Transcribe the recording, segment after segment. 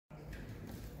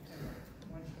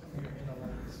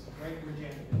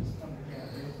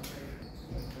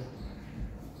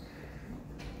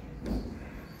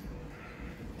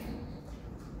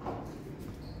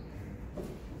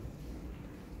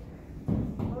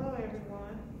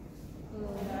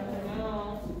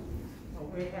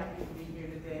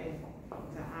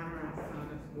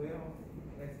well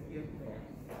as give back.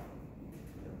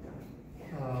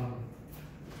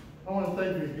 I want to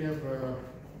thank you again for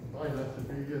inviting us to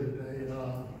be here today.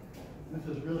 This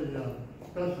is really a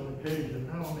special occasion,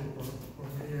 not only for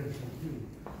me and for you,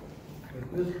 but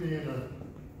this being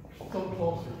so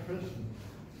close to Christmas,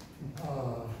 I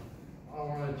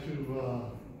wanted to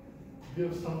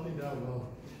give something that will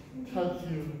touch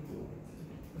you,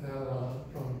 that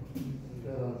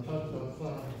touched our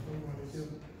son. We want to give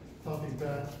something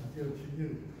back and give to you.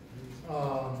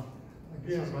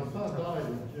 Again, my son died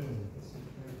in June,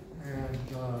 and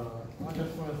I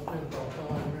just want to spend about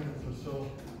 5 minutes or so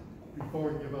before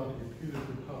we give out the computer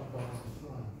to talk about my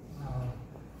son.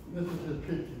 This is his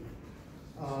picture.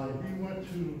 He went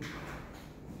to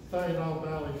Saginaw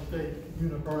Valley State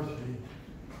University,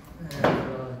 and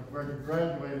where he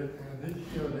graduated, and this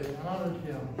year they honored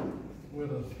him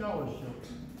with a scholarship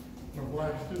for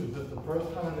black students. It's the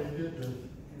first time they did this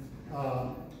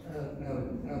at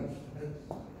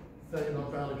Saginaw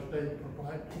Valley State for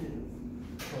black kids.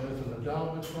 So it's an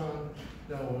endowment fund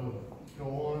that will go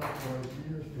on for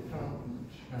years to come.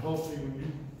 And hopefully when you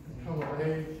become of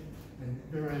age and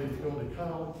get ready to go to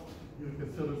college, you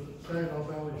consider Saginaw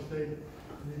Valley State,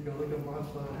 and you can look at my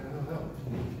son and he'll help you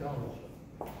with scholarship.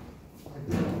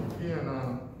 Again,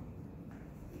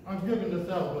 I'm giving this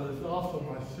out, but it's also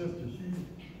my sister. She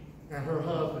and her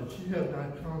husband, she has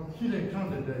not come. She didn't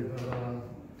come today, but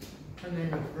her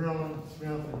name is Marilyn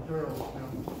Smith and Gerald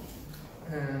Smith.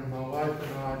 And my wife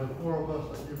and I, the four of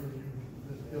us, are giving you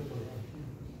this gift of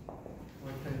computers.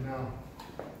 Okay, now,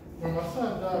 when my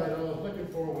son died, I was looking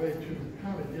for a way to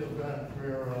kind of give back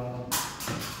where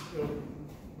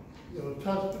it'll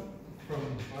touch from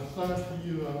my son to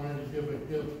you. I wanted to give a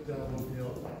gift that will be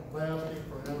lasting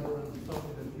forever and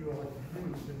something that you all can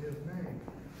use in his name.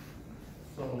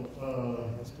 So,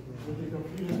 with the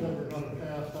computers that we're going to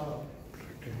pass out,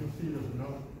 you'll see there's a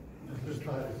note. It's just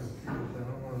like the computers, and I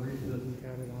want to read this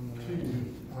to you.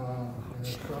 And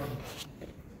it's from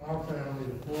our family,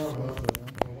 the four of us,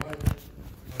 my wife,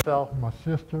 myself, my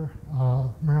sister,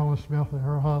 Marilyn Smith, and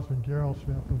her husband, Gerald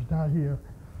Smith, who's not here.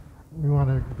 We want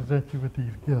to present you with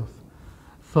these gifts.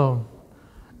 So,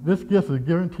 this gift is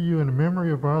given to you in the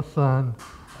memory of our son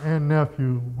and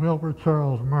nephew, Wilbur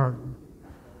Charles Martin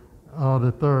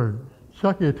III.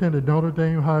 Chucky attended Notre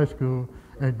Dame High School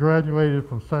and graduated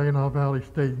from Saginaw Valley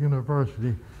State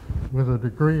University with a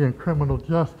degree in criminal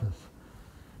justice.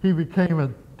 He became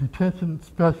a detention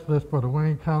specialist for the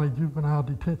Wayne County Juvenile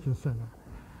Detention Center.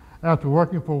 After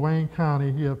working for Wayne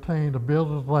County, he obtained a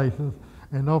business license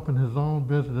and opened his own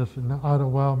business in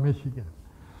Idlewild, Michigan.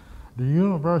 The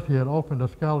university had opened a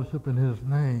scholarship in his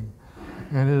name,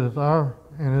 and it is our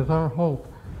hope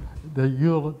that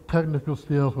your technical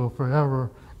skills will forever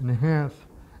enhance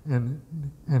and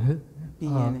for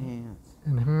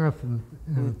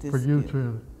you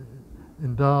to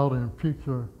indulge in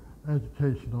future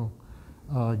educational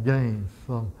gains.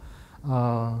 So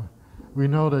we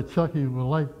know that Chucky would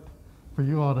like for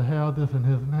you all to have this in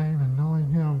his name, and knowing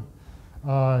him,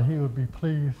 he would be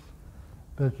pleased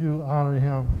that you honor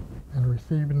him in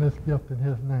receiving this gift in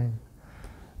his name.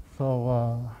 So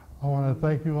I want to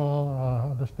thank you all. I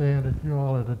understand that you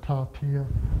all are the top tier.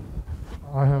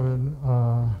 I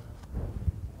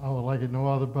would like it no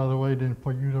other better way than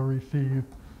for you to receive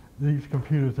these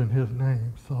computers in his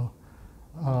name. So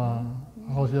I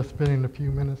was just spending a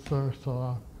few minutes, sir, so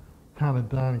I kind of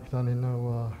done because I didn't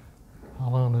know how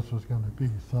long this was going to be.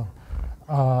 So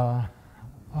I'd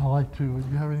like to,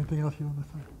 you have anything else you want to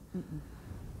say? Mm-mm.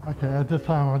 Okay, at this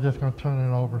time I'm just going to turn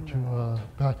it over to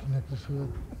Dr. Nicholas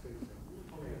Hood.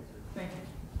 Thank you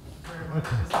very much.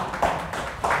 Okay.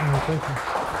 Thank you.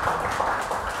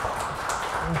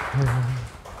 Okay. I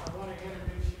want to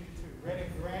introduce you to Rennie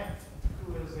Grant,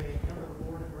 who is a member of the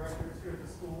board of directors here at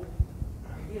the school.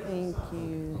 Thank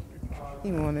you.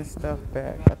 He wanted his stuff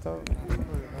back. I told him.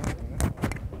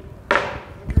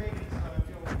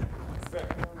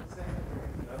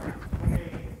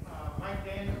 Mike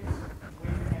Daniels,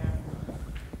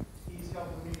 he's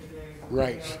helping me today.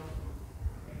 Right. And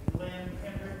Glenn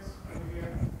Hendricks over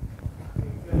here.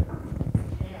 Okay, good.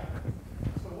 Yeah.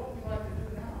 So what we'd like to do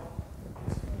now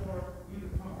is for you to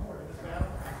come forward. This battle,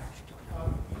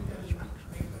 you can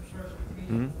make the first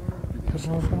meeting. Because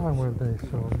I'll die one day,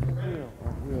 so I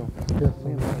will. yes,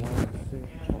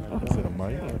 Is it a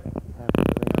mic?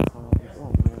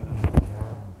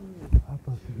 I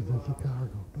thought she was in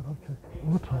Chicago, but okay,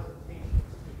 we'll talk.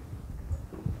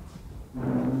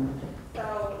 So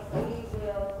we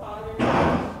will call your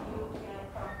name. You can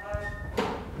from us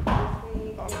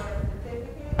receive your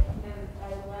certificate and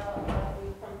as well as the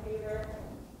computer,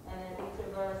 and then each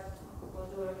of us will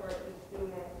do it for each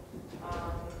student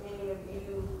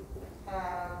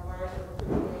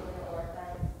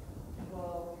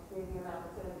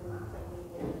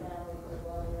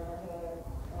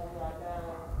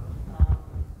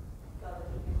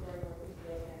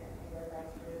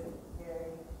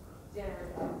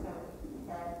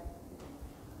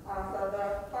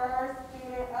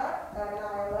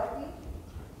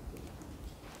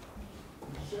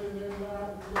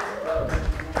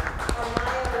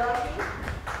Amaya Lucky.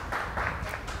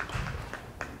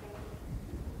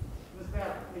 Ms.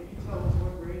 Bell, can you tell us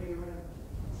what grade you're in?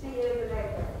 She is an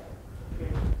eighth grade.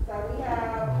 Okay. So we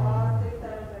have all 6, 7,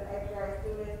 and 8th grade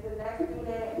students. The next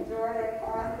student, Jordan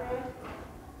Costin,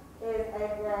 is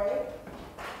 8th grade.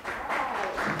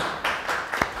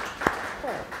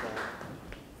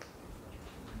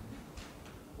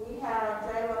 We have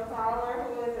Jayla Fowler,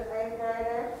 who is an 8th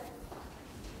grader.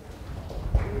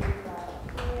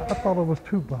 I thought it was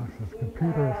 2 boxes, We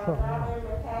computer or have something else. Robin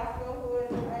McCaskill, who is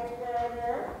an 8th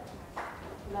grader.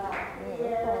 Not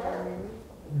here.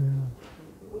 Yeah.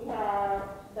 We have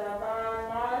Devon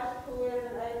Marsh, who is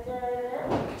an 8th grader.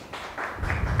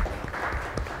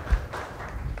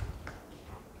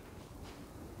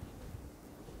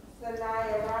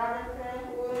 Sanaya Robinson,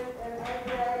 who is an 8th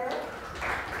grader.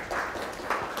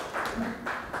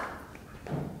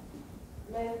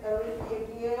 Miss Alicia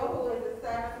Gill, who is a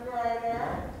 7th grader.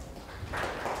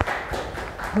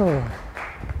 Oh, yeah,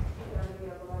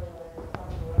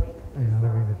 I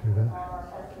didn't mean to do that.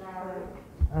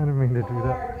 I didn't mean to do that.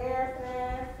 Laura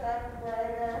Garrison, 7th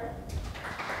grader.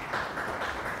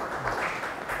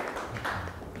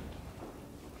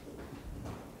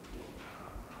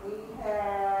 We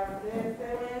have Ben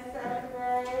Simmons, 7th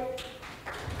grade.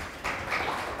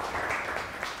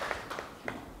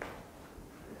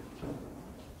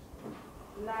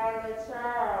 Nyla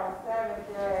Charles, 7th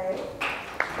grade.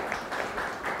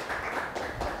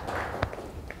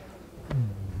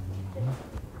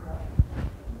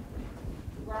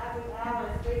 Riley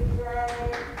Allen, 6th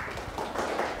grade.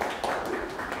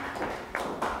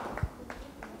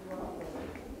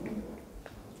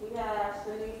 We have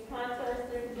Shanice Hunter,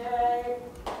 6th grade.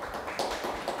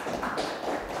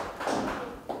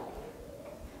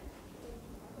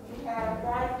 We have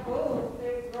Bryce Booth,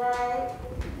 6th grade.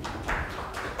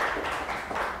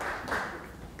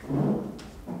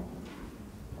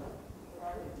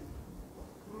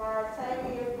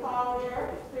 Martavius Collier,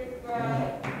 6th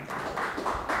grade.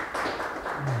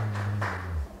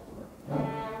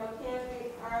 And Mackenzie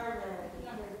Irvin,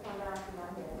 please come down to my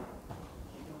head.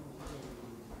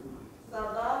 So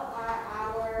those are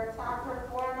our top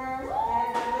performers and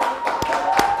the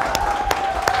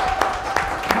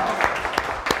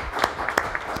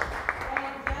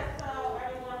And just so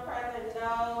everyone present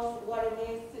knows what it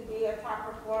means to be a top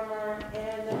performer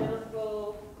in the middle school,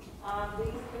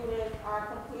 these students are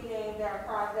completing their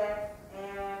projects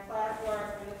and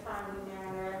classwork in a timely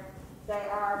manner. They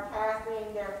are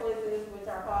passing their quizzes, which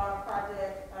are called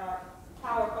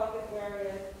power focus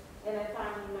areas, in a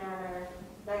timely manner.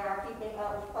 They are keeping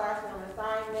up with classroom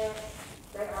assignments.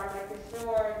 They are making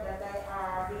sure that they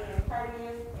are being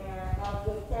courteous and of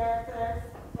good character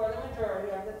for the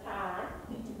majority of the time.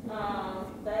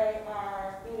 They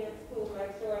are students who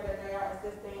make sure that they are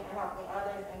assisting and helping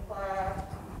others in class.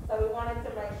 So we wanted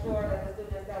to make sure that the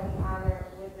students that we honored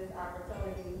with this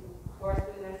opportunity were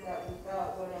students that we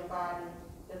felt would embody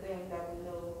the things that we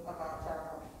knew about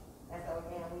Charles. And so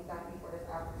again, we thank you for this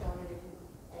opportunity,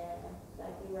 and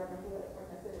thank you, Reverend Hood, for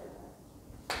considering